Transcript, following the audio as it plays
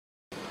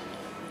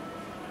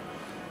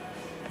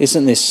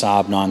Isn't this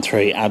Saab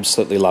 9.3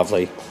 absolutely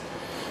lovely?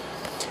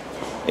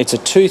 It's a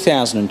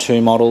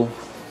 2002 model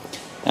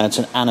and it's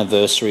an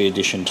anniversary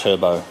edition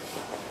turbo.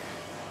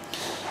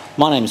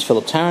 My name is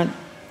Philip Tarrant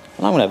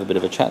and I'm going to have a bit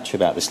of a chat to you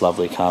about this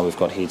lovely car we've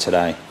got here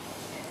today.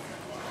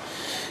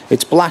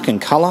 It's black in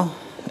colour,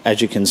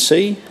 as you can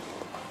see.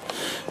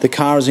 The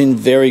car is in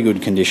very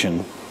good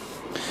condition.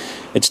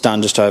 It's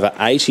done just over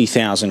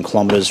 80,000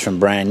 kilometres from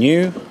brand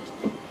new.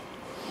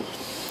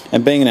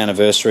 And being an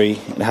anniversary,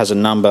 it has a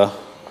number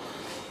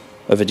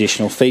of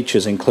additional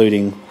features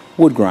including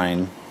wood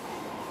grain.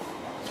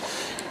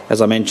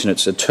 As I mentioned,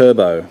 it's a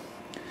turbo.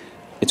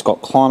 It's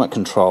got climate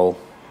control,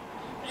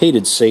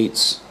 heated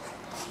seats.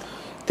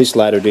 This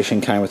later edition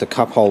came with a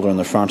cup holder in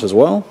the front as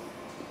well.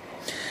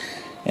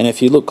 And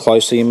if you look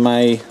closely, you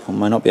may or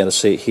may not be able to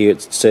see it here,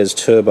 it says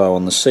turbo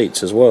on the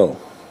seats as well.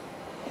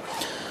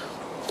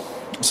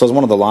 So it's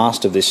one of the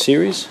last of this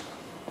series.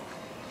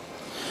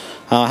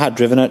 I had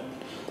driven it.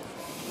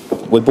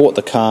 We bought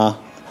the car,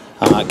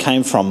 it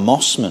came from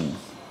Mossman,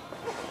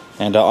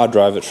 and I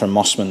drove it from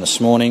Mossman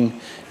this morning.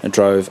 It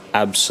drove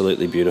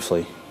absolutely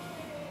beautifully.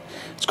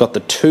 It's got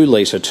the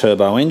 2-litre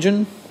turbo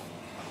engine.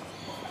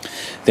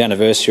 The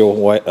anniversary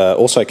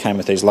also came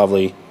with these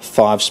lovely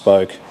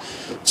 5-spoke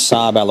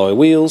Saab alloy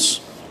wheels.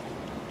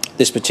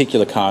 This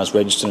particular car is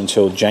registered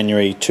until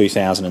January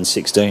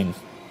 2016.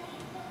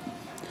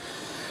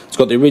 It's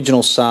got the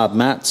original Saab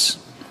mats.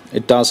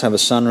 It does have a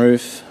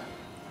sunroof.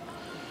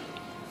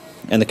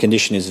 And the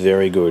condition is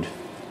very good.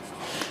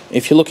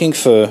 If you're looking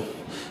for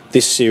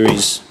this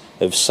series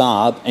of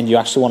Saab and you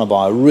actually want to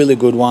buy a really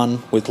good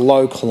one with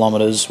low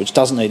kilometres, which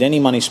doesn't need any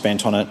money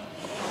spent on it,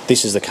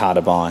 this is the car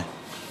to buy.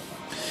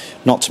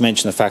 Not to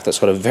mention the fact that it's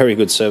got a very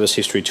good service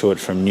history to it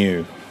from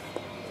new.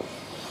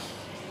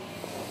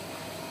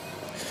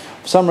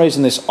 For some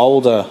reason this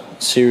older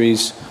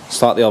series,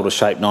 slightly older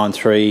shape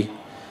 9.3,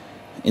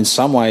 in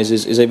some ways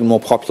is even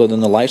more popular than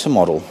the later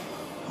model.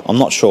 I'm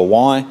not sure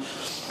why.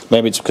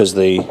 Maybe it's because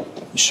the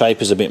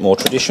shape is a bit more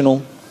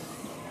traditional.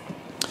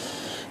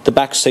 The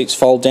back seats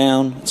fold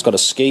down. It's got a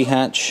ski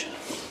hatch.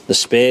 The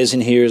spares in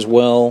here as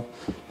well.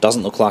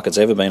 Doesn't look like it's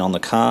ever been on the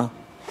car.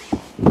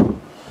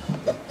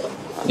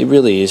 It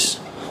really is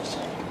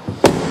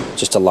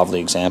just a lovely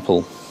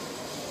example.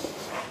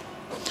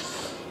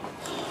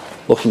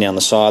 Looking down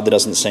the side, there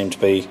doesn't seem to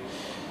be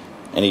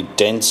any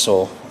dents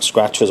or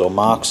scratches or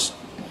marks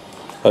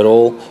at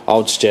all. I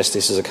would suggest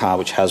this is a car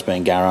which has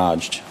been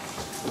garaged.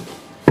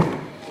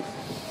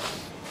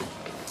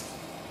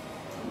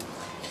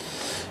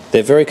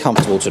 They're very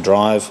comfortable to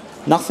drive.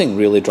 Nothing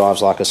really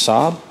drives like a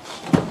Saab.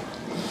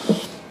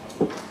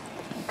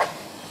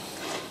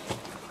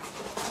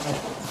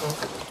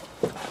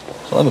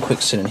 So let me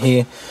quick sit in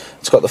here.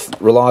 It's got the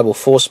reliable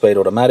 4-speed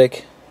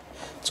automatic.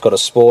 It's got a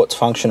sports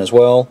function as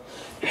well.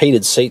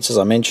 Heated seats, as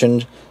I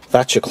mentioned.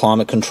 That's your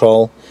climate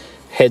control.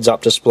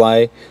 Heads-up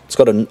display. It's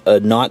got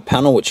a night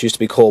panel, which used to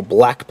be called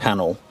black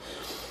panel.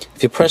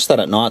 If you press that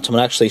at night time,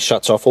 it actually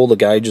shuts off all the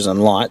gauges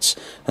and lights,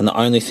 and the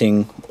only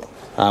thing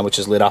which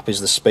is lit up is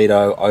the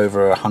speedo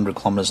over 100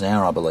 kilometres an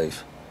hour, I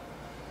believe.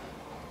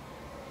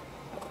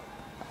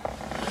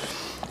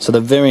 So they're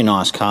very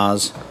nice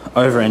cars,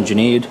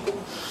 over-engineered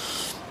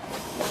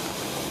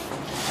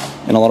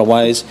in a lot of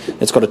ways.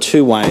 It's got a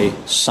 2-way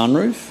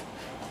sunroof,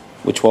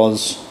 which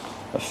was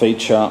a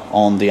feature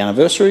on the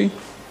anniversary.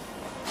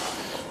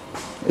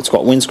 It's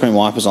got windscreen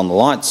wipers on the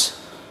lights,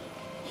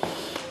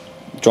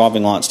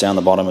 driving lights down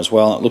the bottom as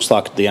well. It looks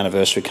like the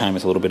anniversary came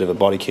with a little bit of a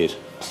body kit.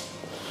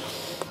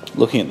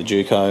 Looking at the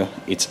Duco,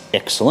 it's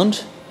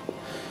excellent.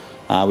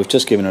 We've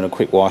just given it a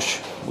quick wash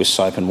with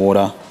soap and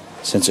water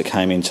since it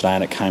came in today,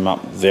 and it came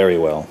up very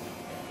well.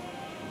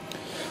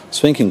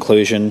 So in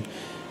conclusion,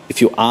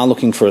 if you are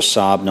looking for a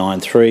Saab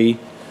 9.3,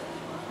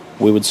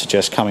 we would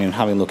suggest coming and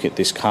having a look at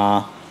this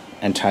car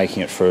and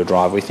taking it for a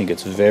drive. We think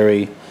it's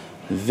very,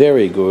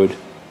 very good,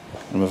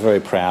 and we're very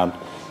proud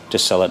to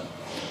sell it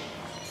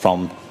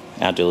from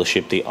our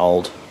dealership, the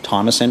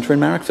Oldtimer Centre in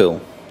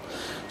Marrickville.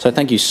 So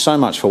thank you so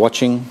much for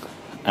watching,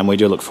 and we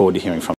do look forward to hearing from you.